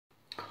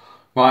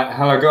Right,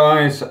 hello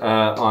guys.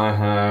 I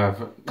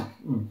have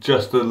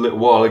just a little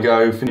while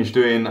ago finished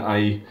doing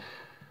a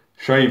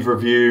shave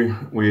review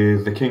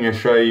with the King of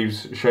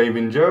Shaves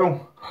shaving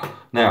gel.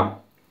 Now,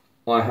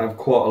 I have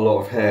quite a lot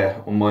of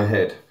hair on my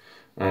head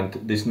and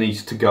this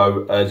needs to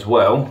go as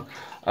well.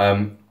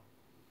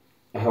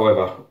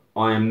 However,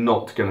 I am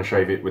not going to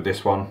shave it with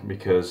this one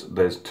because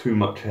there's too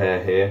much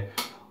hair here.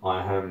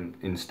 I am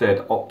instead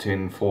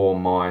opting for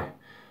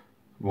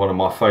one of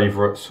my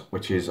favourites,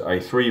 which is a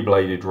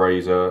 3-bladed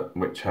razor,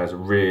 which has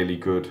really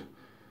good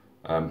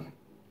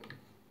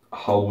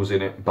holes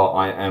in it, but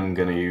I am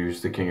going to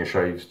use the King of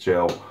Shaves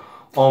gel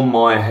on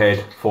my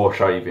head for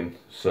shaving.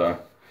 So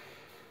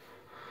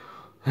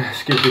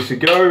let's give this a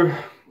go.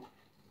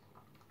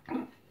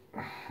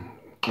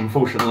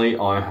 Unfortunately,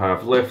 I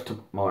have left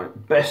my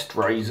best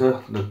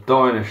razor, the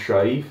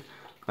Dynashave,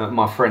 at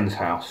my friend's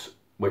house,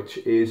 which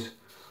is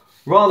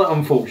rather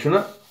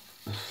unfortunate.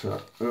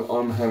 So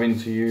I'm having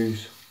to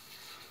use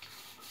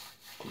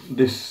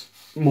this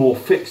more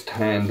fixed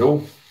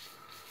handle,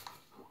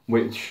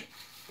 which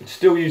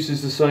still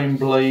uses the same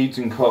blades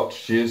and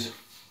cartridges.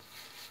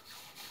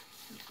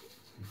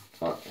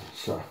 Right,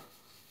 so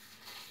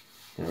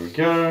there we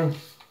go,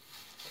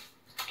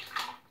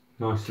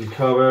 nicely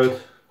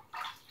covered.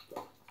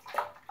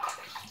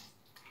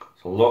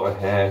 It's a lot of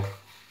hair.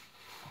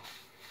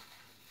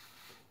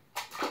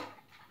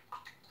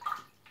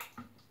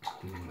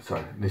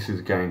 So this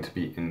is going to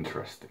be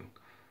interesting.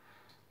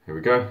 Here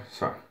we go.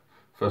 So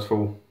first of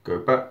all, go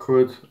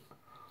backwards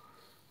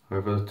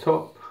over the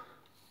top,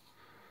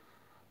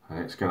 and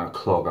it's going to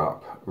clog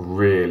up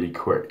really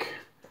quick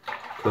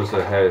because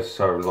the hair is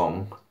so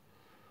long.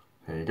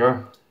 There you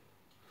go.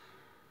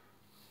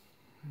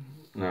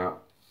 Now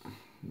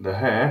the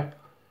hair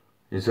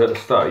is at a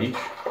stage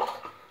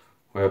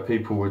where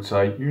people would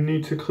say you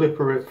need to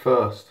clipper it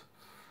first,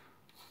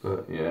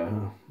 but yeah,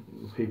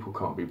 people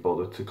can't be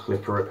bothered to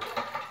clipper it,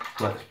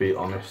 let's be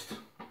honest.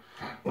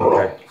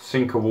 Okay,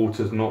 sink of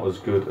water is not as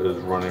good as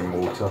running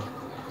water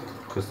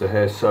because the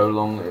hair's so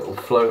long it will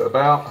float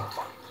about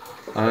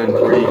and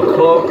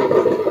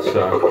re-clog.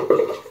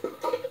 So,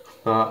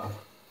 but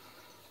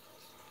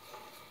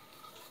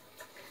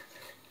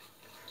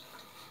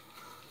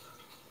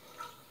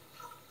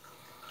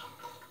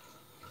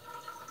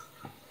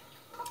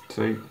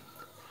see,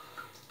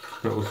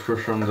 little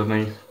swish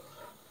underneath,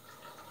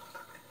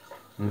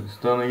 and it's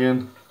done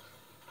again.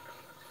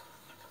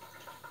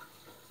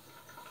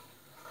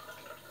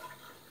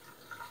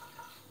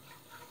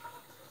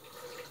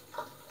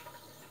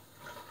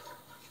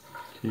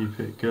 Keep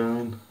it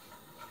going.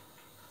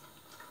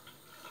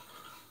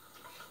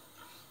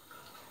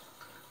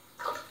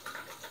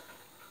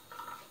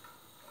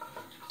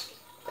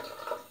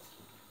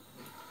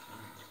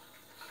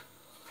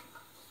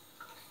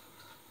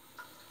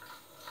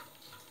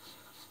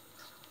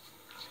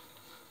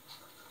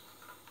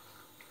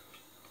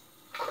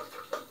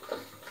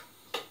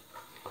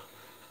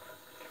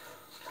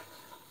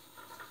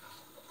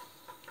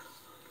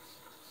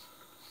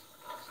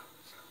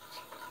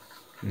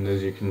 And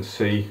as you can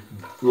see,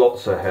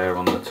 lots of hair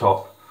on the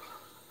top,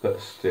 but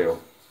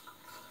still,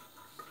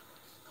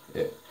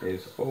 it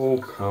is all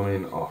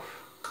coming off.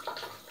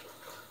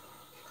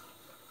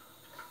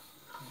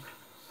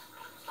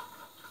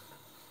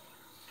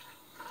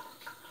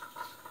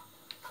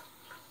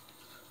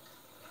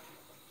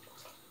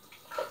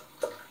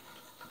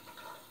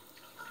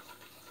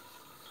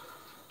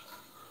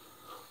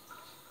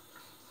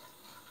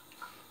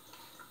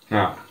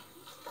 Now,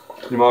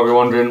 you might be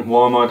wondering,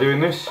 why am I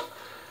doing this?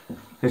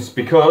 It's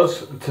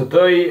because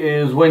today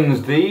is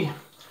Wednesday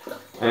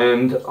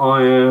and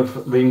I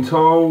have been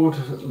told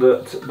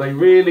that they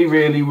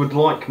really would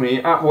like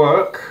me at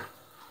work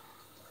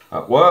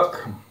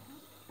to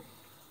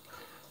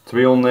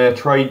be on their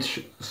trade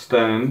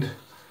stand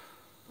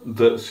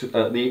that's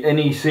at the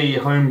NEC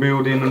Home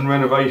Building and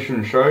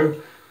Renovation Show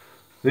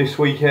this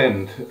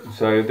weekend.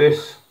 So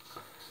this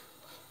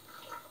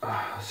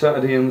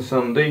Saturday and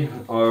Sunday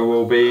I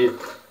will be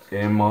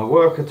in my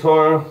work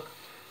attire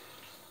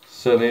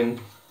selling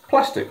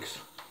plastics.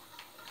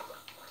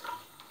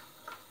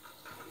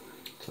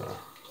 So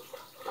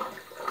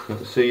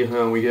let's see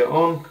how we get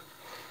on,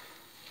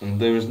 and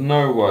there is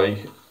no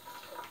way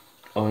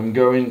I'm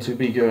going to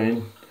be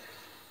going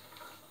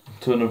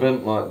to an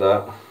event like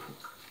that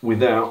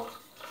without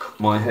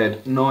my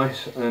head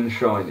nice and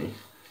shiny.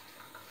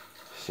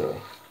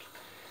 So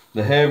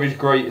the hair is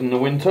great in the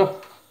winter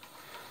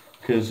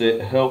because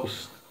it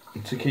helps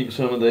to keep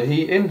some of the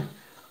heat in,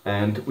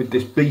 and with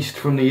this beast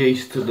from the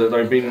east that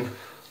I've been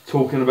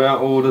talking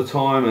about all the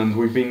time and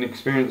we've been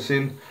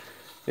experiencing,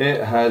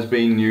 it has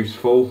been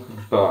useful,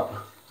 but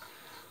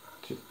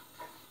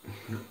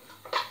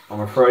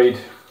I'm afraid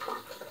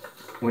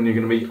when you're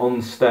going to be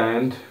on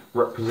stand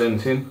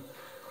representing,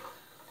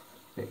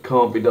 it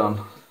can't be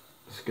done.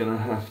 It's going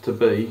to have to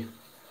be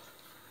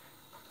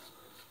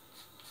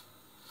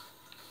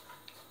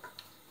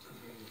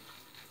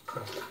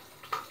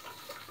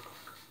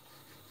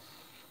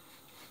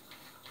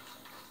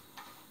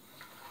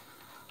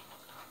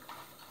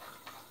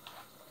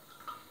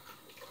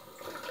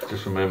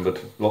just remembered,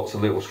 lots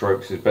of little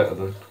strokes is better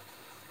than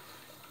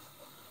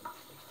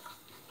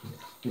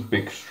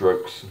big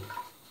strokes.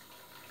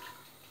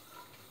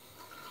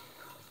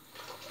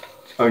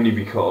 Only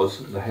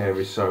because the hair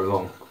is so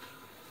long.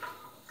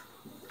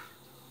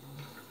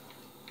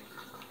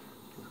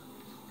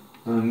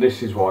 And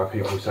this is why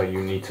people say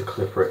you need to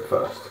clipper it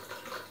first,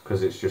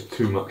 because it's just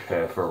too much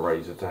hair for a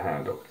razor to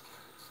handle.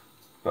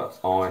 But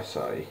I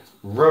say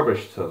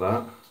rubbish to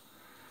that.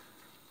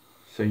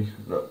 See,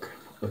 look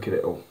at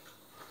it all.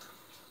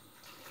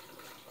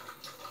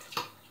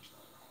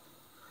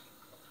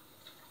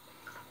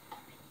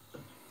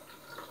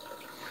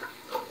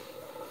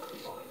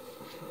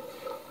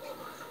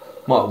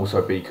 Might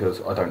also be because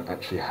I don't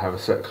actually have a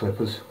set of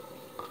clippers,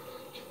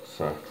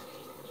 so.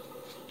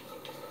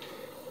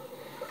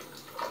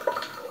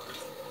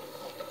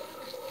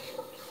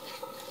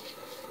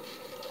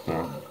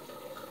 Now,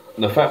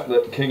 the fact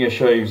that King of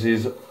Shaves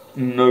is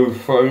no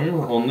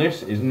foam on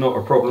this is not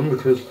a problem,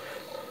 because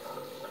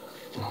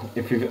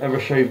if you've ever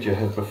shaved your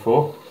head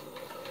before,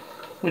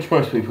 which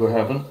most people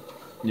haven't,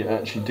 you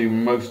actually do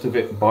most of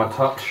it by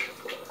touch.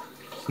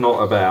 It's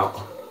not about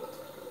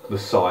the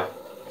sight,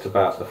 it's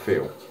about the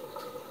feel.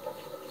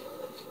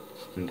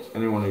 And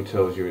anyone who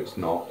tells you it's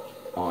not,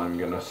 I'm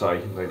going to say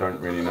they don't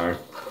really know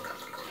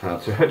how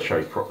to head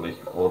shave properly,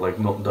 or they've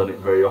not done it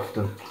very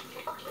often.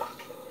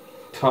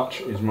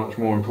 Touch is much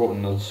more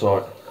important than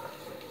sight.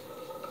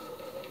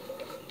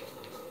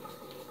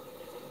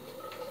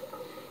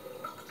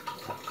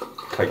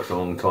 Takes a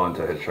long time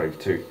to head shave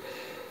too.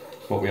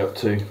 What are we up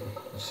to?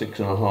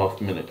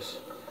 6.5 minutes.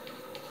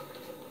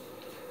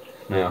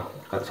 Now,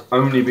 that's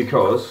only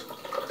because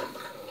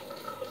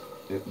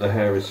the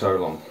hair is so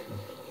long.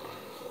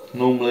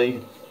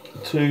 Normally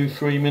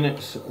 2-3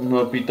 minutes and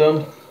I'd be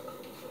done.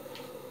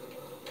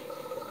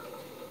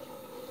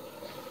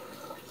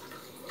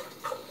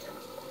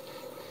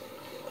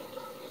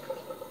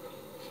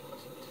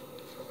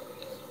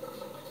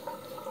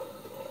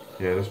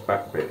 Yeah, this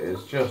back bit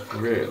is just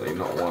really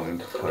not wanting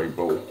to play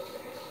ball.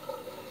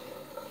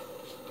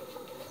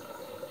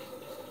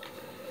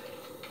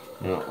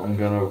 Now I'm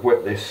going to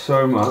wet this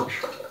so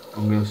much,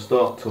 I'm going to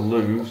start to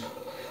lose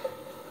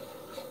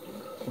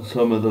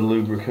some of the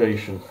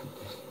lubrication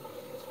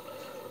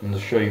in the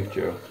shave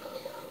gel.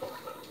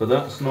 But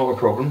that's not a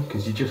problem,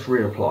 because you just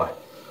reapply.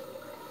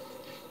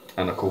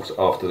 And of course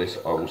after this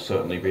I will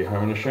certainly be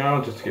having a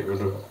shower just to get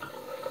rid of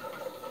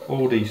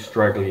all these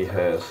straggly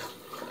hairs.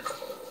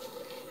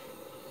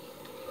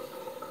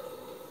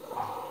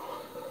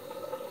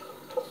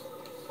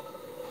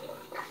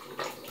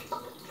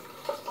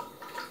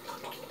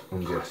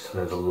 And yes,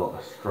 there's a lot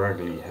of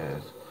straggly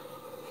hairs.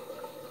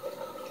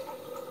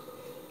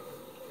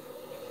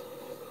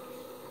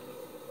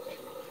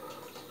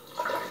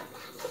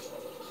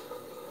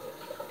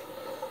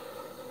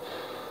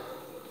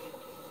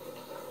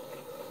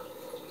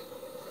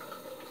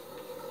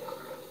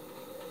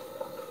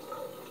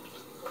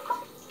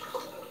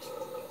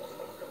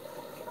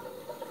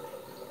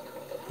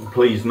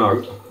 Please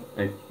note,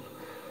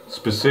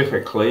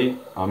 specifically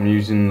I'm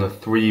using the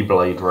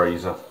 3-blade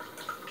razor.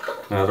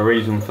 Now the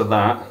reason for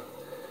that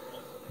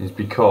is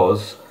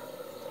because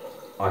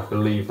I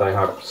believe they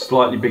have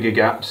slightly bigger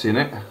gaps in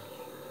it,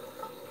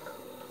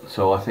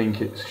 so I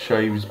think it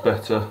shaves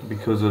better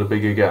because of the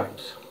bigger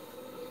gaps.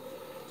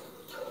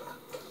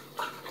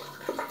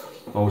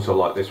 I also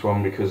like this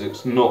one because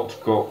it's not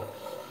got,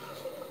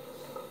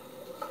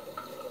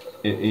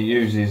 it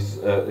uses,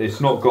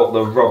 it's not got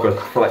the rubber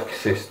flex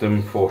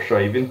system for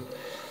shaving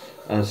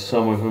as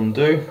some of them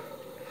do,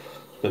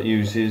 but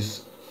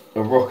uses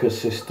a rocker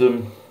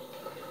system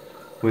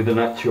with an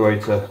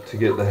actuator to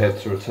get the head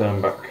to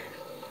return back.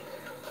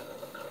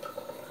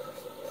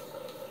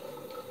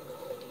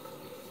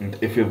 And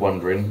if you're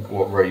wondering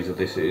what razor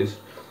this is,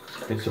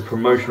 it's a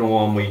promotional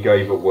one we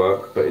gave at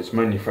work, but it's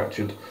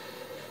manufactured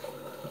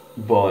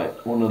by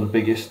one of the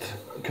biggest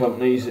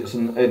companies. It's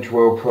an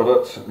Edgewell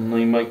product, and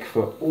they make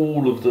for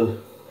all of the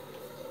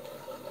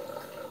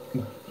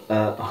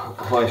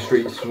high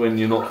streets when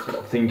you're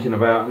not thinking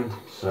about them.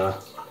 So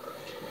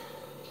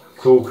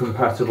it's all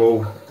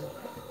compatible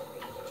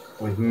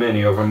with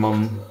many of them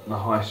on the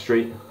high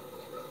street.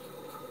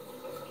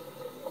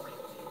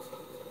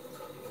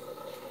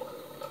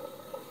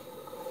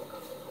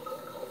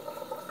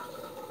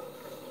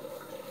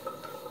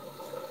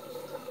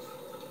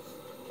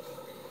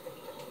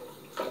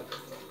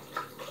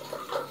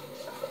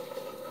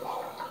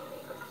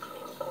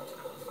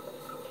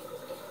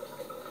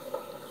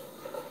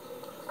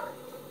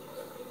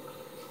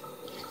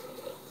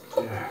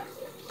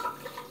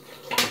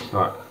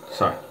 Right,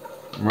 so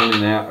I'm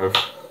running out of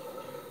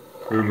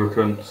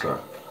lubricant, so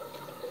a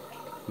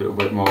little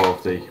bit more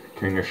of the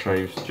King of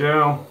Shaves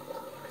gel.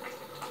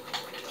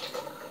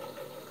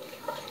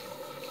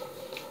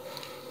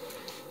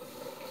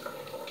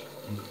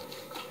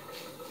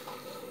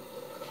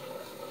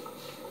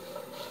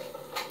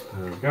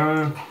 There we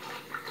go.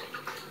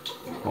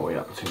 What are we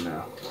up to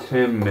now?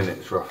 10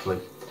 minutes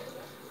roughly.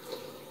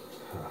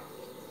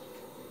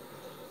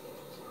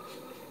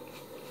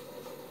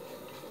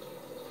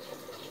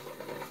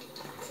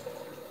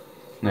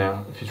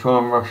 Now, if you try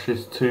and rush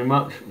this too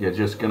much, you're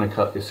just going to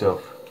cut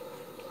yourself.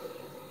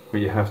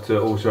 What you have to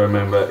also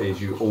remember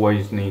is you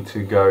always need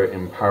to go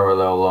in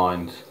parallel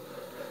lines.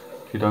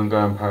 If you don't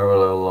go in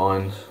parallel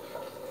lines,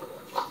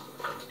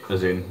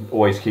 as in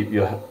always keep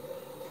your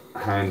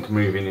hand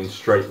moving in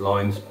straight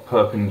lines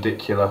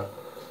perpendicular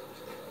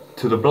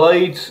to the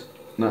blades,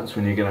 that's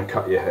when you're going to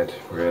cut your head,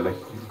 really,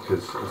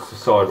 because it's the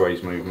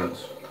sideways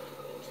movements.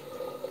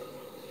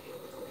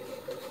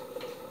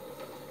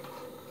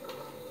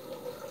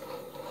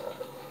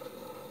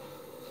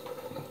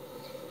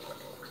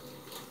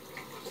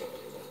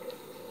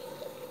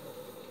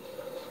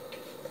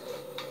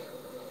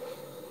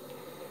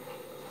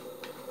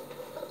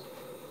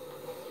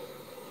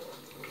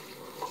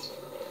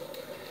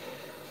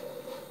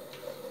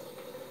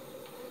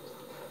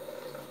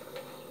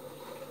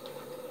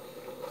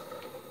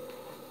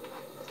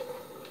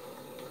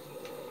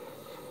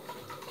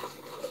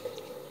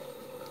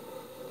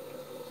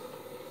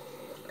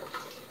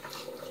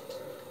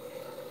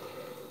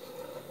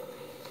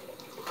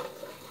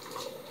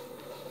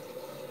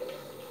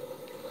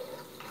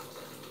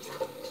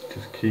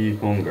 Just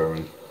keep on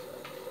going.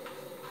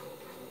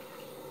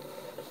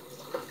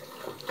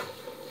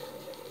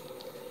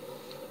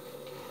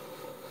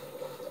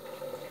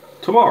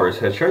 Tomorrow's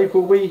head shape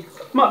will be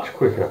much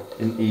quicker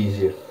and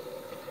easier.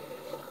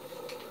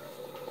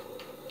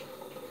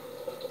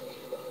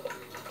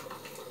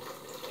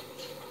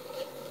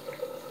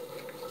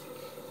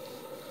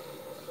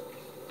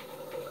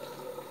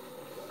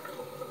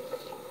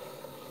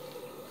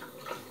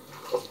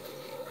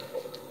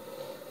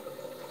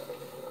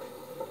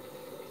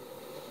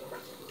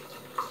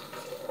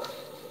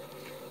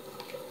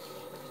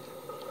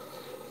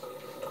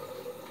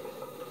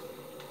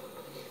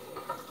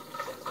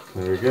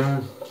 There we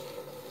go.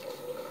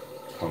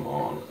 Come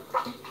on.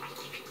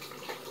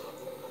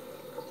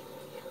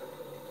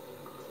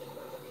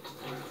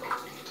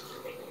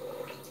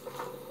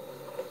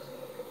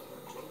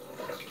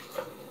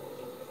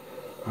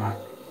 Right.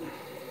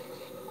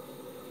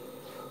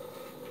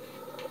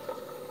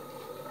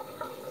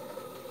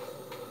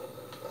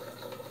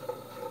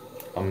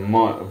 I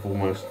might have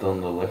almost done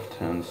the left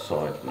hand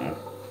side now.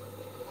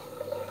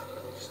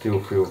 Still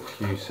feel a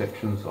few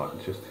sections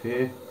like just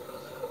here.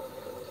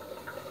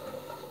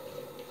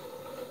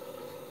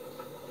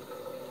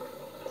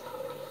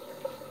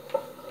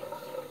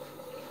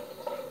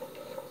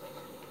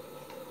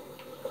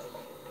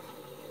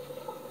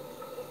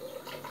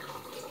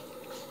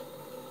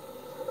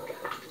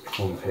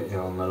 One hit here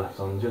on the left,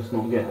 I'm just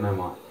not getting,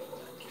 am I?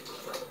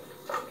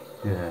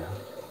 Yeah.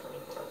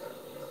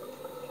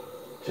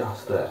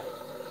 Just there.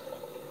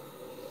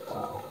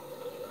 Wow.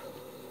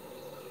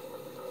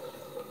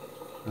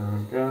 There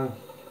we go.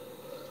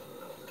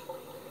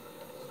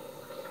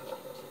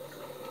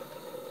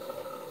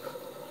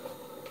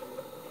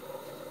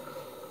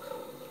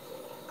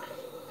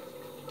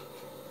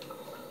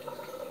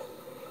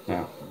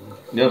 Now,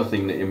 the other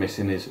thing that you're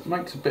missing is it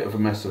makes a bit of a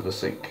mess of the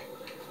sink.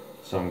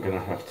 So I'm going to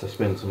have to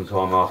spend some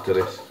time after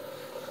this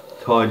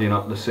tidying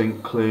up the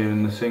sink,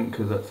 clearing the sink,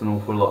 because that's an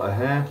awful lot of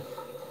hair.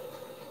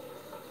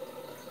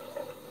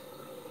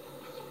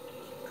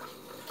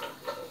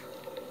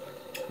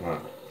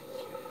 Right.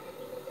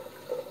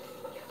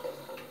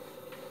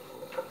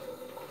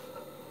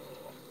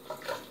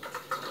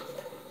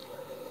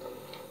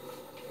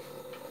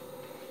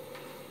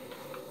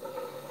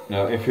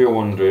 Now if you're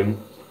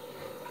wondering,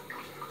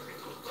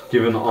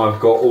 given that I've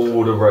got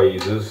all the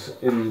razors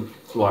in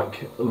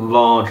like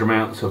large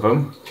amounts of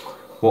them,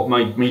 what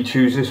made me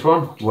choose this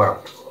one?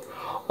 Well,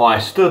 I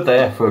stood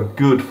there for a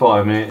good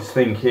 5 minutes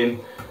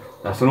thinking,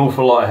 that's an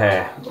awful lot of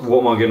hair,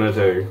 what am I going to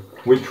do?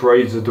 Which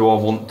razor do I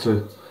want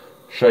to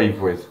shave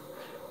with?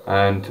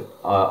 And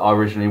I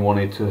originally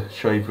wanted to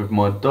shave with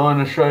my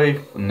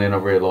Dynashave, and then I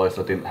realised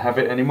I didn't have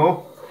it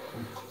anymore,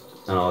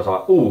 and I was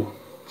like, oh,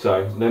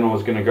 so then I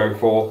was going to go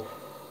for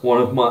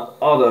one of my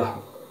other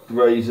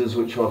razors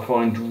which I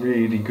find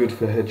really good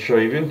for head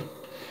shaving.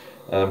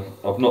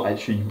 I've not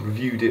actually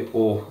reviewed it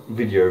or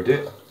videoed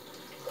it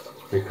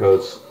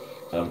because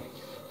the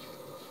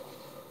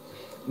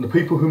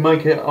people who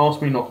make it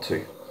asked me not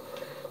to,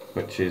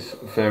 which is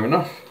fair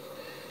enough.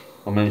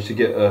 I managed to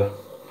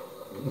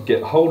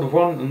get hold of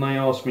one and they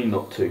asked me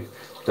not to.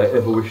 If they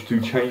ever wish to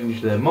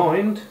change their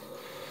mind,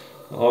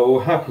 I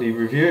will happily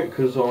review it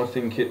because I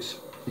think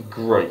it's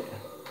great.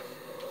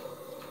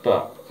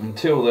 But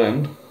until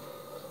then,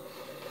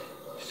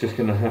 it's just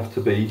going to have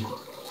to be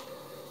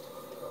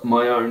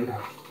my own. There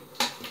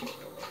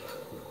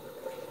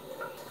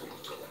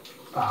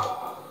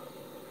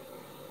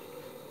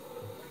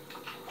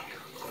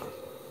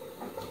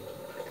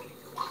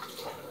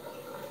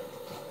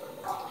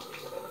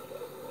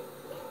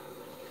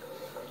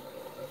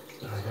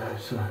we go,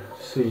 so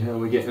see how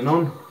we're getting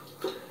on.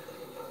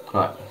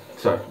 Right,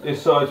 so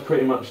this side's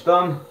pretty much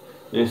done.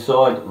 This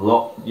side,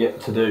 lot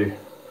yet to do.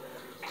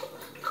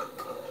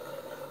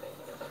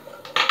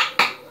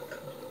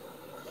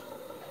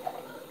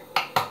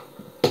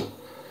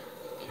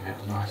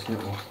 Nice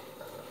little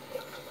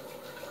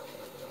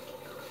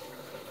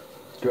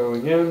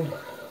going in.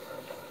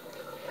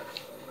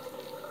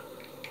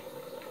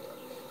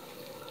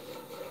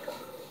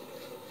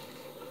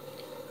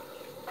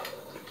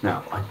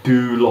 Now, I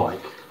do like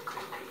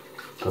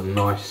the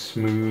nice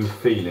smooth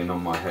feeling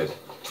on my head.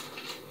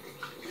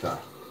 So,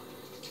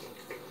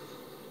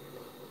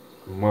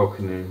 I'm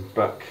welcoming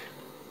back.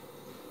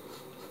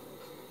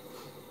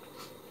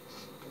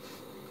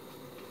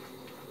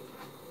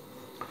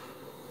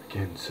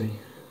 Again, see?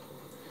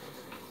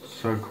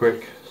 So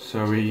quick,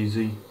 so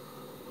easy.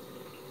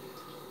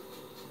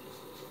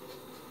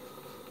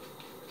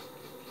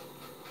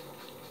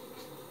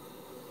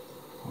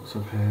 Lots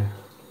of hair.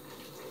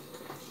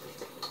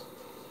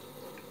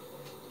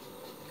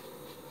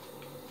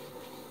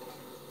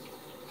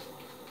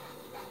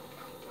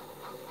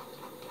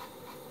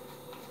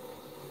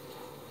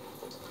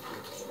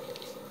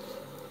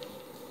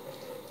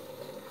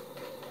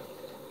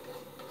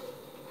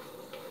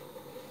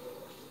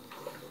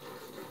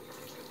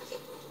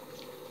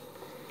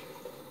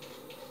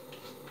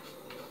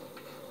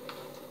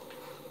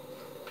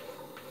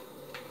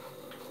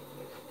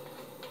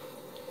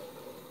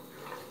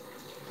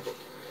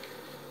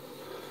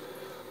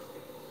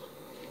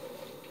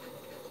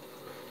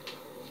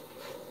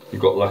 You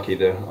got lucky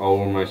there. I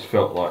almost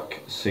felt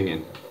like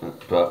singing,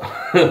 but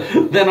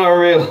then I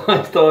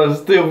realised I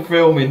was still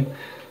filming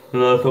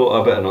and I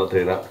thought I better not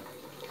do that.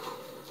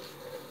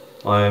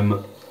 I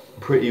am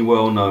pretty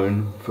well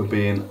known for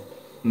being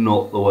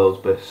not the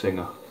world's best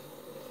singer.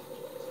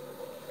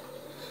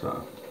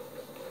 So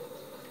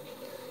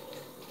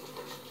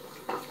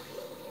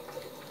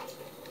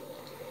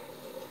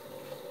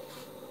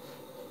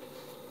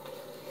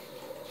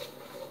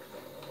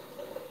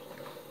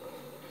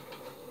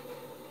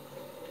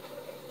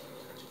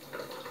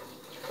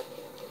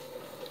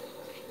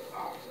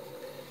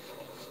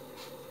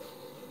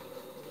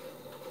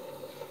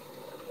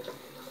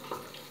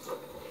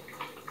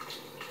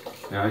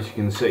now, as you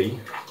can see,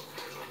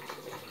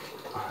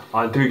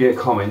 I do get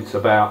comments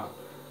about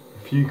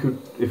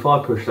if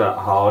I push that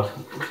hard,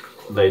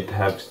 they'd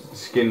have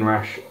skin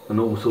rash and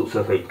all sorts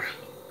of things.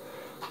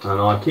 And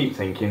I keep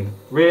thinking,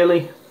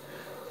 really?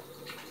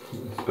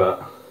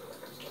 But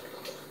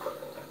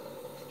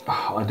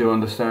I do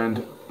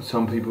understand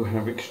some people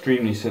have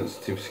extremely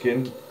sensitive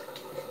skin.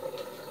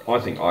 I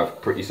think I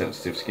have pretty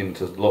sensitive skin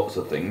to lots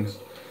of things,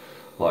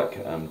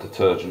 like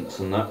detergents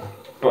and that,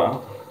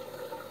 but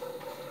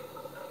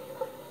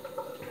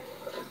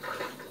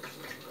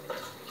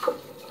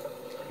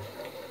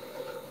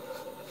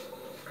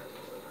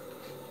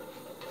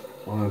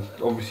I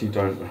obviously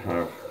don't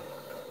have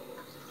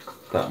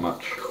that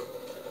much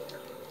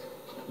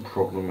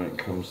problem when it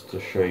comes to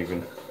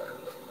shaving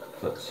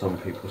that some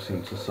people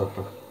seem to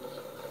suffer.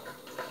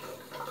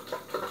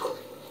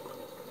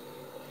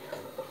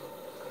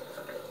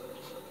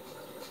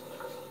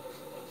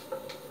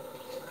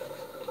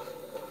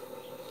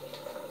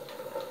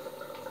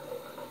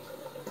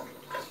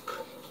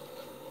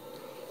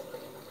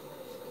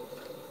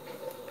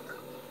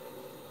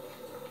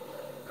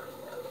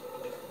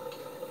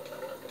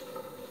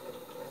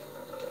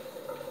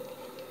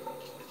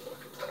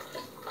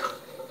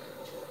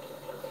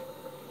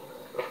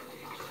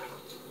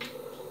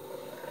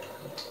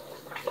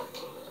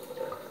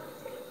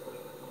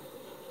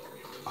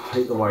 I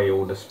hate the way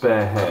all the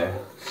spare hair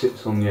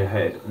sits on your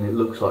head and it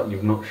looks like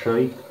you've not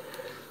shaved.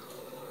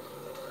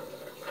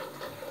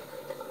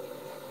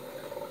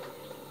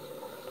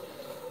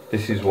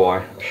 This is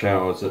why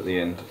showers at the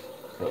end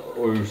are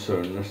oh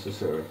so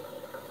necessary.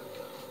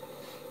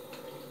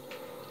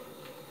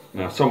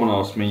 Now, someone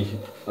asked me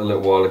a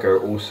little while ago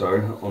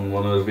also on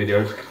one of the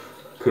videos,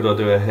 could I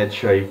do a head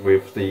shave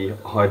with the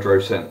Hydro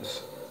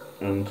Sense?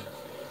 And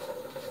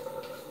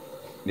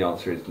the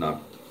answer is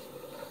no.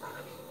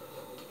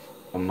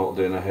 I'm not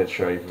doing a head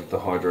shave with the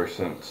Hydro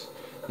Sense.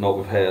 Not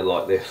with hair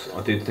like this.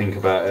 I did think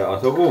about it, I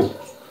thought,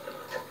 oh,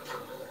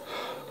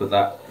 but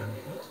that,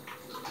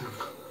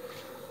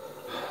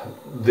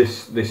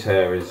 this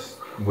hair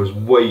was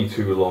way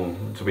too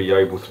long to be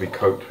able to be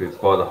coped with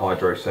by the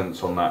Hydro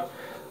Sense on that.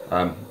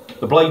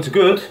 The blades are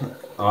good.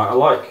 I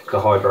like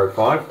the Hydro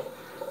 5,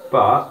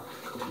 but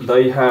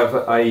they have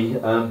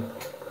a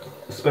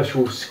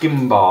special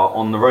skin bar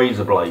on the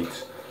razor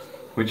blades,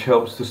 which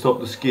helps to stop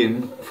the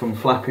skin from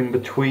flapping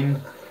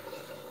between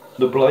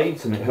the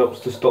blades, and it helps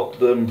to stop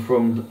them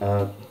from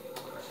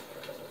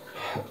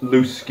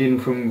loose skin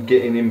from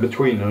getting in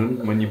between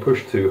them when you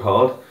push too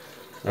hard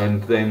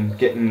and then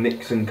getting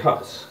nicks and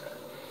cuts.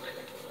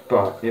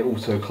 But it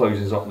also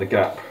closes up the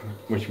gap,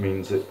 which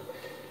means that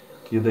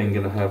you're then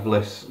going to have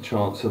less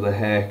chance of the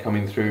hair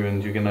coming through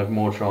and you're going to have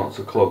more chance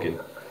of clogging.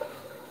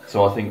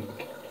 So I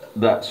think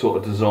that sort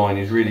of design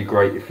is really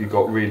great if you've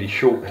got really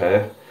short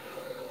hair,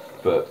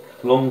 but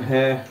long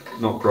hair,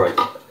 not great.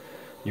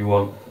 You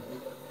want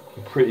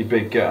a pretty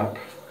big gap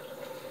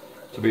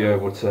to be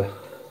able to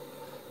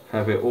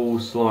have it all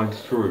slide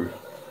through.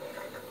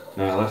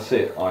 Now that's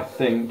it. I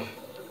think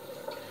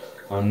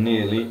I'm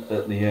nearly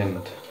at the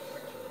end.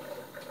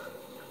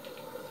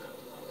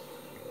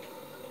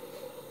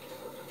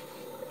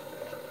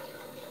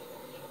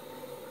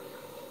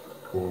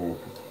 Ooh,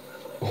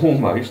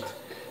 almost,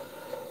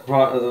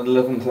 right at the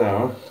 11th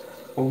hour,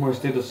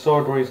 almost did a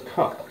sideways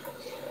cut.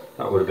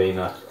 That would have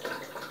been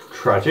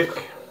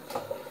tragic.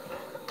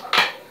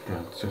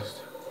 Yeah, just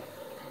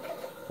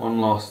one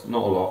last,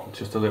 not a lot,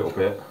 just a little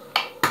bit,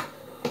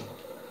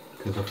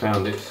 because I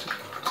found it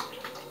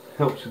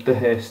helps with the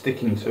hair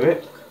sticking to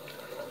it.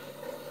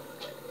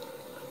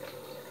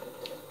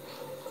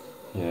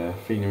 Yeah,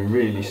 feeling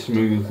really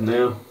smooth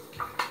now.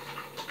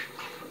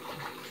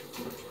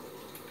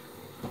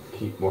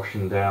 Keep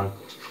washing down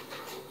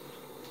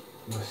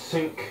the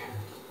sink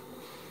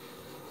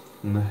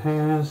and the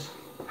hairs.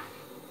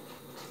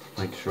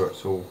 Make sure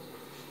it's all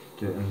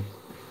getting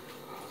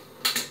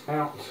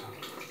out.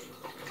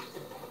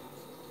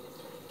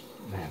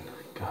 Then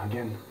go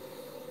again.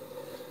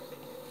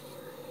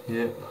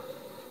 Yep.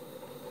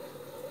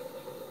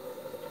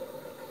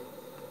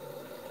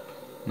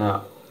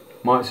 Now,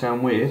 might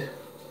sound weird,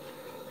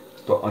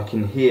 but I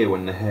can hear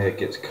when the hair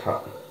gets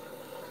cut.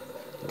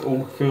 It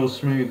all feels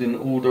smooth in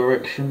all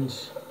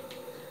directions.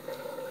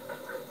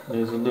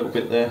 There's a little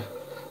bit there.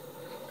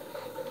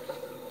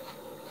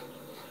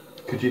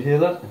 Could you hear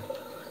that?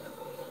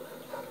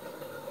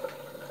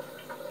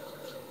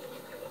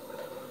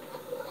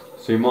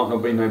 So you might not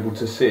have been able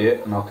to see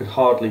it, and I could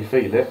hardly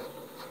feel it,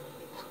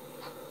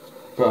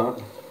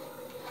 but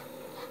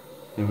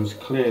there was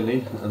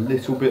clearly a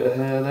little bit of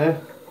hair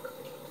there.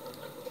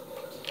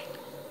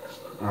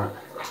 Right.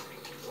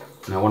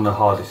 Now one of the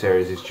hardest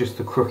areas is just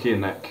the crook of your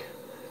neck,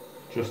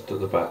 just at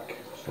the back.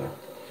 So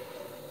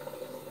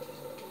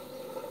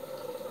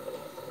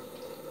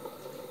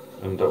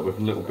end up with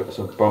little bits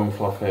of bum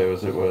fluff hair,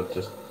 as it were.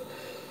 Just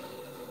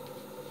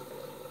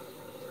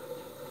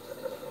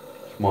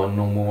it's my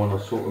normal one I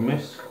sort of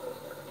miss.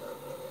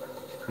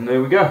 And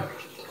there we go.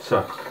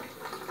 So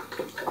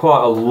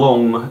quite a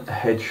long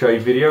head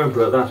shave video,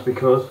 but that's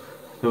because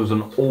there was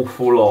an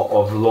awful lot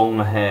of long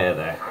hair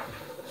there.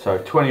 So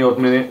 20 odd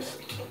minutes,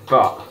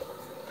 but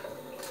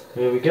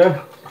there we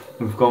go.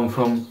 We've gone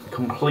from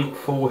complete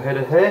full head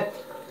of hair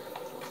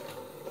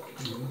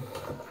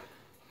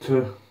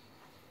to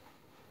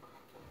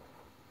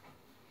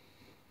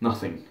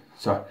nothing.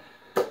 So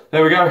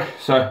there we go.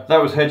 So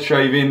that was head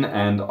shaving,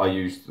 and I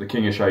used the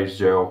King of Shaves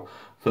gel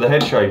for the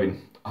head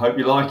shaving. I hope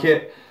you like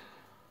it.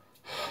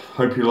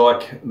 Hope you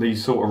like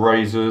these sort of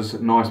razors,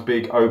 nice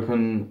big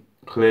open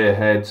clear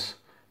heads,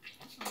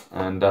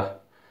 and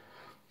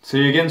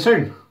see you again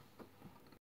soon.